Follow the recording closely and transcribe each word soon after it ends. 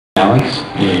Alex,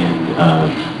 and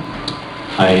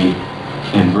I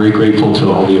am very grateful to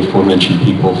all the aforementioned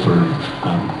people for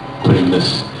putting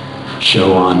this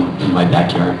show on in my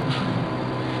backyard.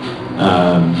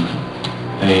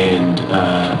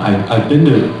 I've been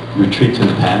to retreats in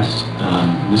the past.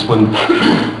 This one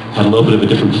had a little bit of a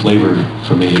different flavor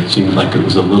for me. It seemed like it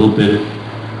was a little bit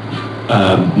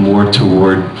more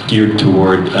geared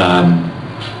toward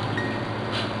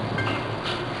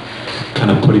kind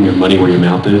of putting your money where your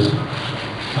mouth is.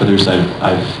 Others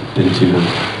I've been to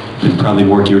have been probably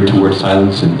more geared toward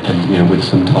silence and you know, with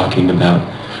some talking about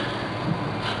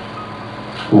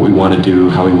what we want to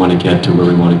do, how we want to get to where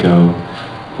we want to go.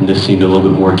 And this seemed a little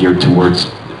bit more geared towards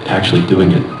actually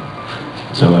doing it.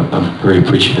 So I'm very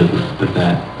appreciative of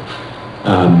that.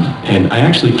 And I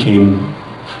actually came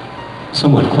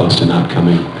somewhat close to not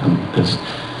coming. As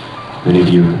many of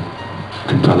you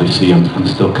can probably see, I'm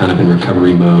still kind of in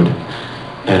recovery mode.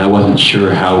 And I wasn't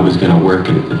sure how it was going to work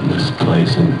in this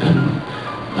place. I'm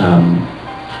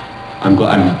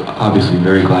obviously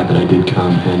very glad that I did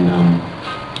come. And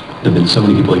there have been so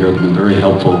many people here that have been very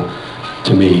helpful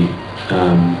to me.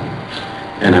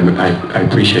 And I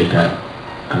appreciate that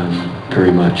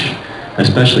very much.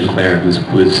 Especially Claire, who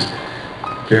was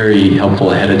very helpful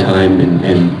ahead of time in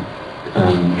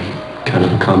kind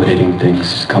of accommodating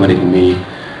me,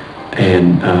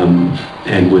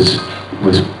 and was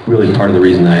really part of the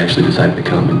reason that I actually decided to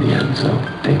come in the end. So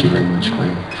thank you very much,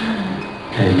 Claire.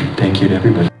 And thank you to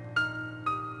everybody.